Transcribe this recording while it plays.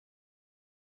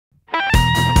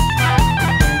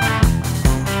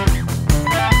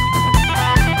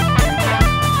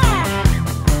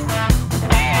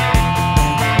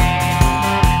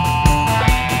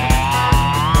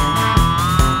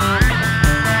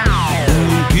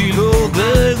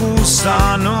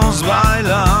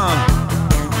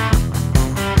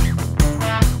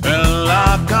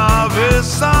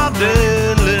raza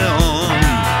de león.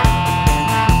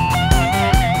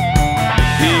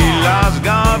 Y las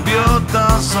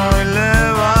gaviotas hoy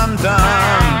levantan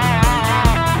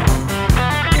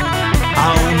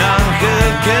a un ángel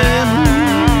que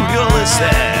murió de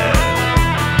sed.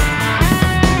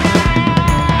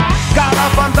 Cada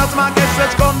fantasma que se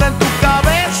esconde en tu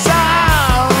cabeza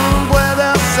puede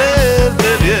hacerte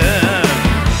bien.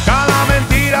 Cada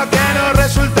mentira que no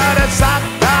resultará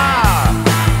exacta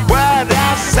puede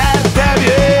hacerte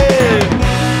bien.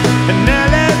 En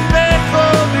el espejo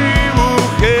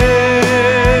dibujé,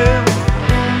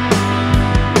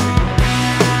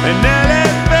 en el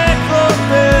espejo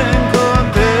te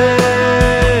encontré.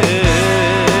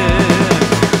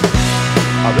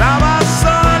 Hablaba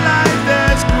sola y te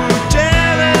escuché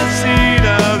decir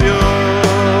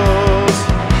adiós.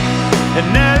 En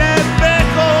el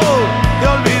espejo te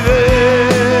olvidé.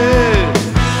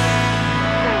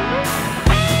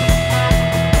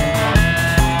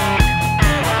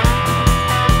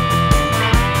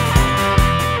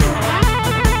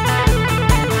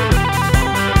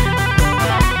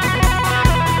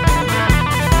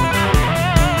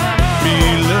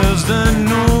 Miles de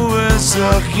nubes se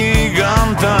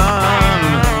agigantan,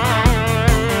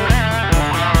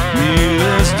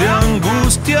 miles de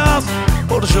angustias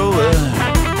por llover.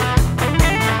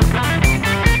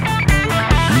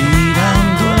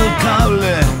 Mirando el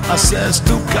cable haces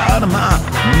tu karma,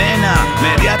 nena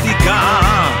mediática.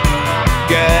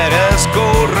 Quieres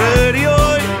correr y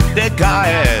hoy te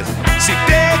caes. Si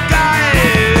te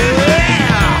caes,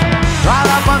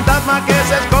 cada fantasma que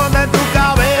se esconde en tu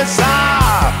cabeza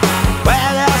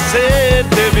puede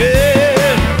hacerte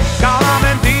bien. Cada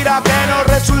mentira que no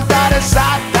resultará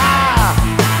exacta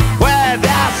puede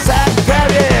hacerte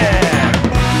bien.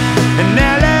 En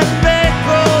el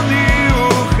espejo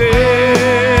dibujé,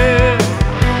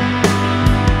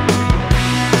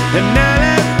 en el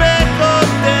espejo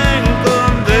te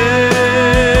encontré.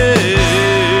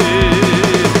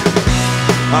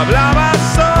 Hablaba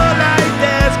sola y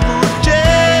te escuché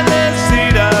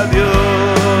decir adiós.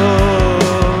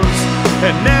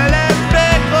 En el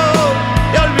espejo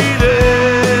te olvidé.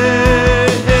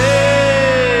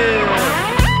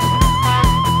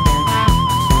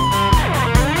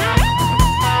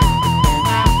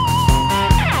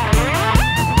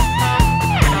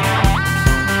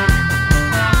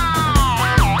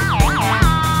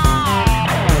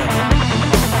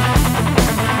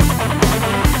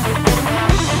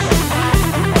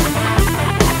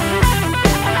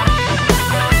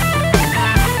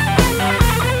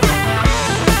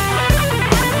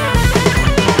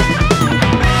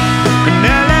 En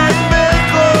el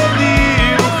espejo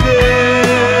dibujé,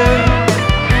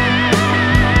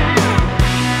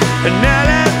 en el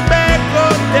espejo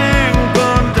te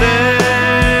encontré.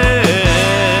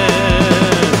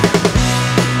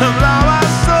 Hablaba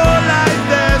sola y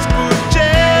te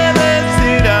escuché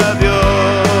decir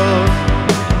adiós.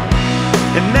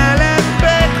 En el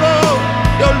espejo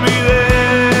te olvidé.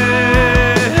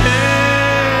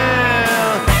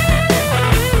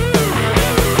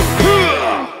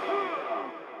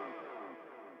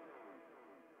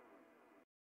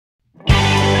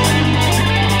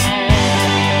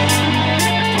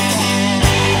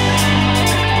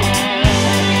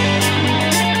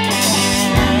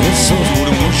 Esos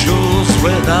murmullos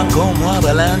ruedan como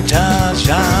avalanchas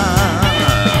ya.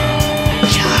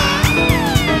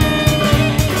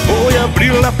 Voy a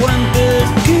abrir la fuente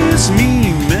que es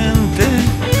mi mente,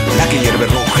 la que hierve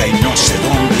roja y no sé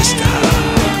dónde está.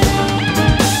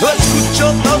 Yo escucho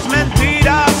dos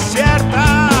mentiras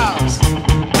ciertas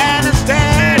en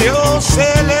estéreo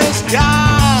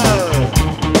celestial,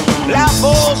 la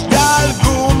voz de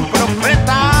algún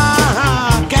profeta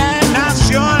que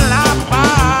nació en la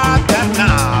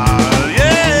paternal.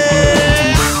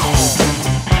 Yeah.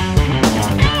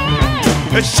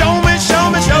 Show me, show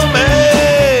me, show me.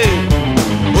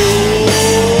 Oh.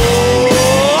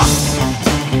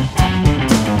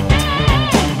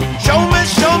 Show me,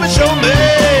 show me, show me.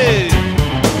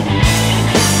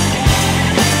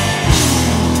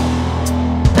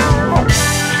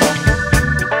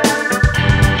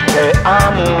 Te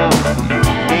amo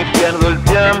y pierdo el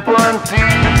tiempo en ti.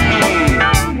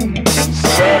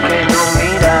 Sé que no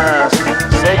miras,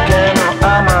 sé que no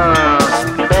amas,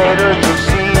 pero yo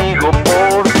sigo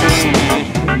por ti.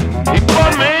 Y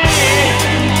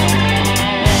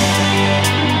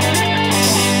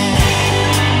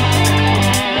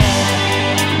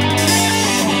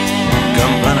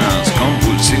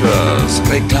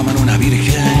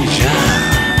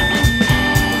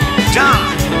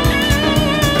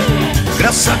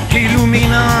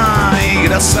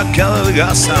grasa que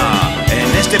adelgaza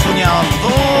en este puñado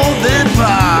de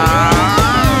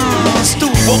paz. Tu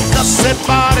boca se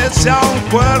parece a un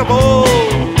cuervo,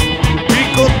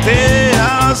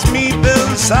 picoteas mi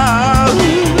pensar.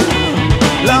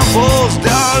 La voz de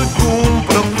algún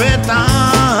profeta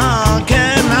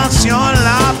que nació en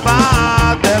la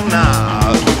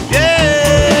paternal.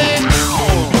 Yeah.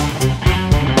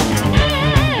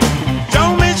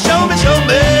 Show me, show me, show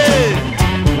me.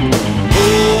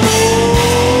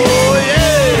 Oh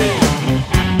yeah.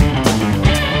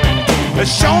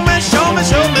 Show me, show me,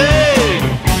 show me.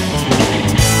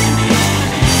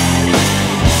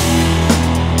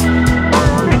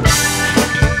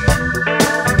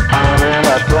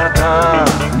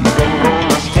 Tengo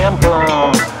más tiempo,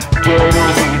 quiero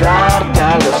mirarte a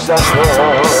los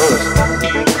ojos.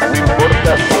 No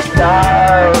importa si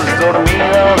estás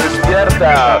dormida o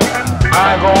despierta,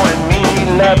 hago en mí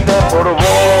late por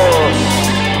vos,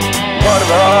 por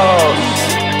vos,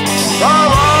 por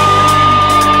vos.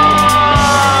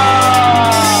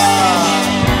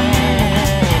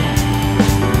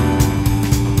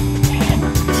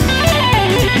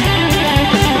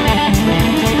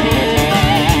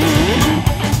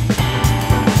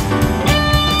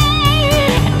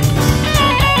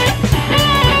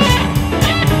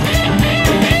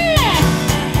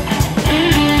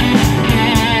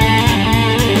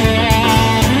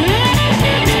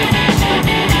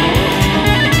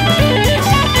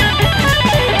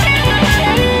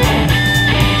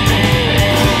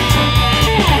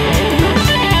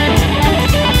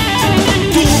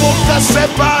 Se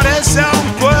parece a un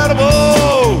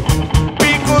cuervo,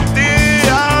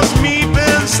 picoteas mi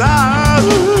pensar.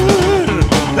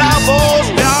 La voz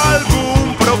de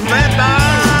algún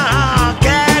profeta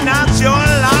que nació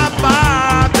en la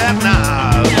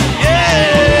paternal.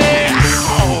 Yeah.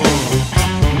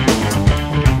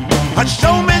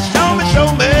 Show me, show me,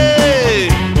 show me.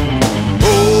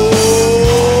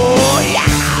 Oh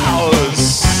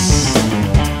yes.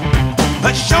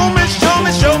 Show me, show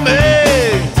me, show me.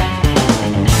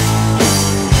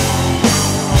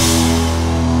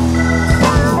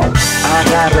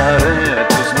 Agarraré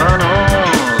tus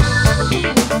manos,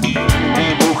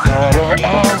 dibujaré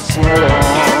el cielo,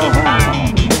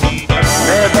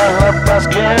 me da la paz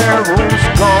que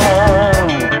busco,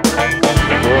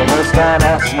 quiero estar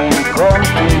así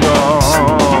contigo,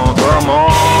 tu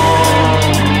amor.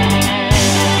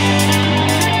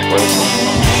 Pues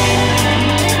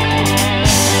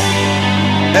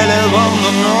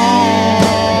elevándonos.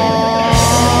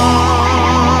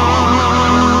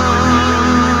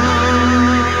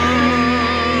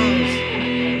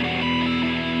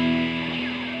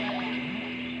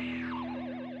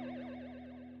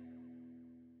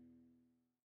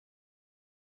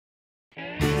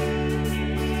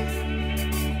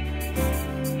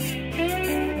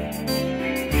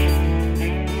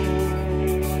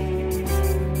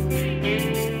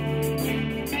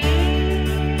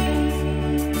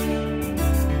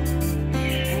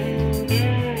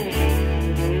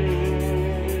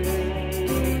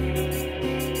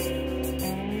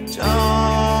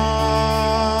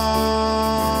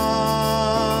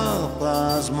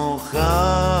 Chapas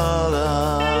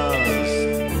mojadas,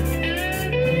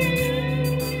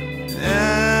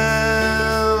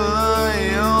 niebla y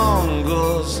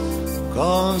hongos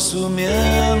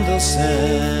consumiéndose.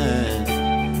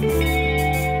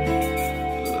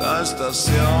 La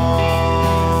estación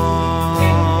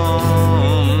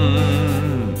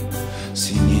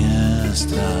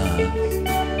siniestra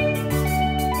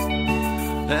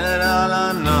era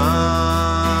la nave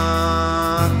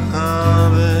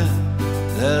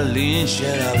del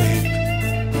Lincheravik.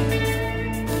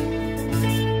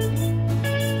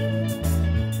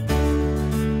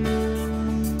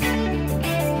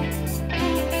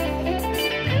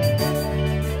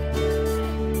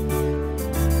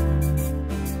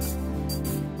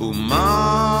 Un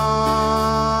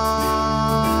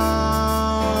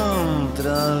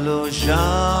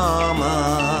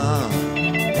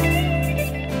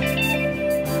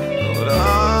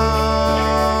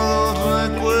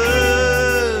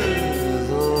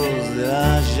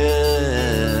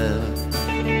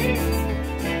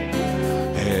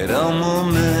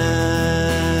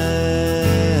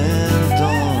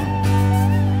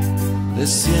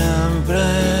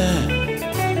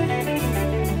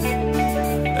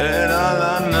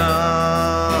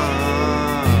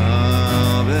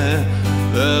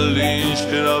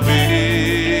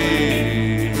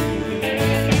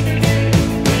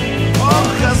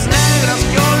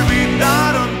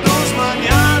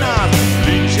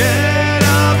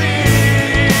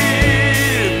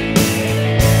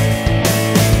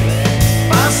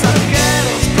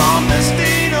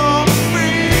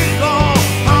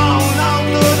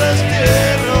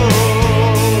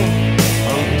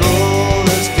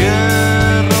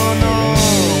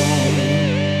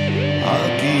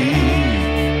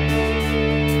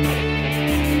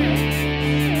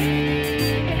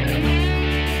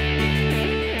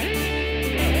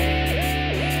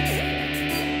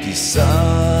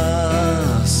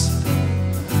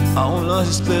aún lo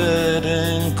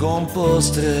esperen con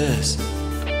postres.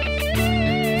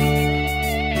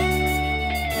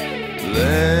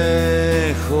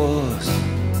 Lejos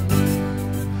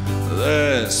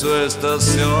de su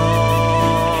estación.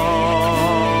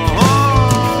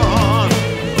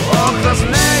 Hojas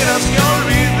negras que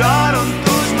olvidaron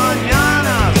tus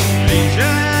mañanas,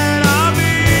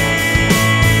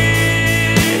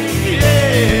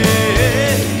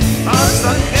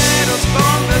 pasajeros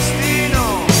con destino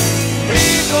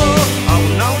fijo a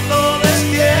un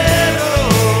autodestierro.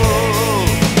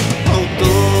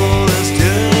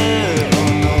 Autodestierro,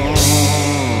 no.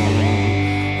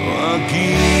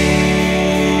 Aquí,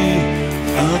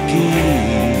 aquí,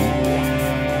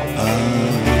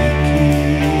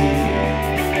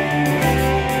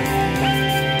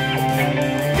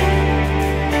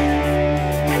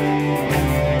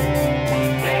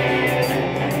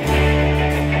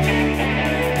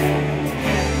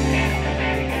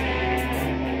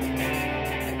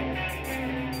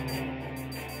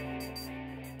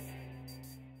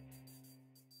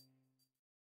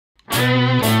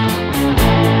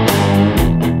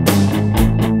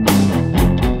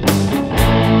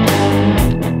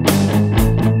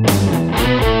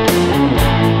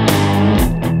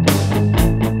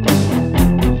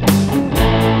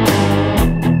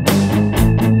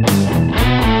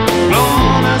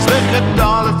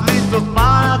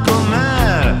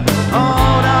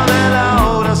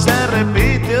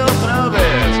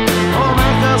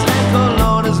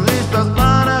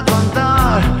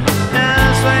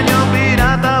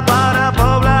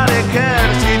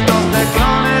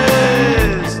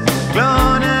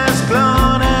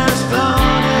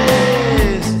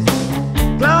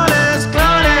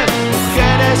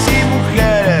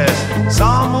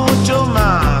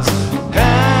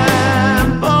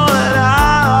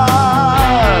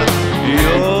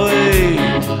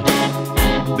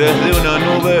 desde una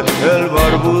nube el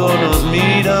barbudo nos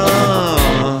mira.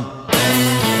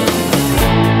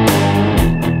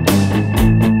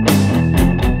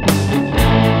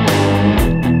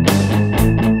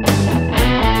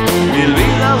 Mil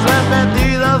vidas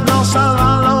repetidas no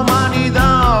salvan la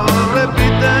humanidad.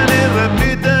 Repiten y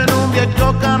repiten un viejo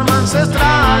karma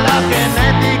ancestral. La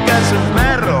genética es un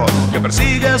perro que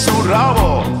persigue su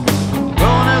rabo.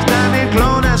 Clones de mil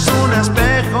clones, un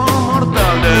espejo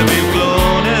mortal de mil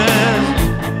clones.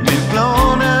 Mil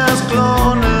clones,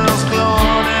 clones,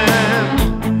 clones.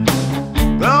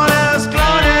 Clones,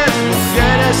 clones,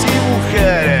 mujeres y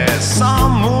mujeres son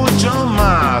mucho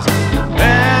más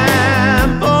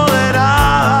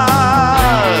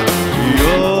empoderadas. Y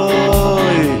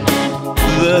hoy,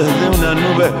 desde una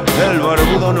nube, el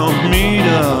barbudo nos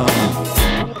mira.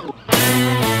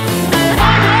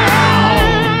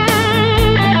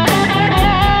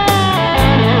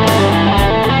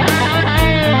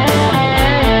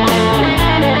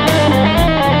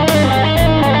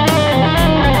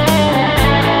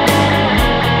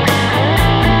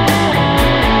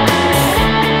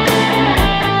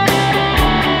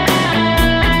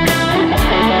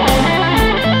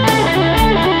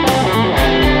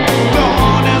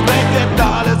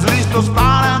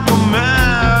 Para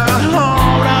comer,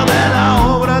 obra de la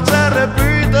obra se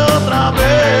repite otra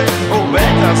vez.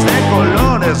 Ovejas de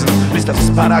colores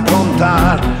listas para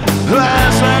contar.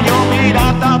 El sueño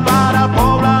pirata para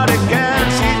poblar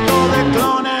ejército de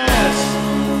clones.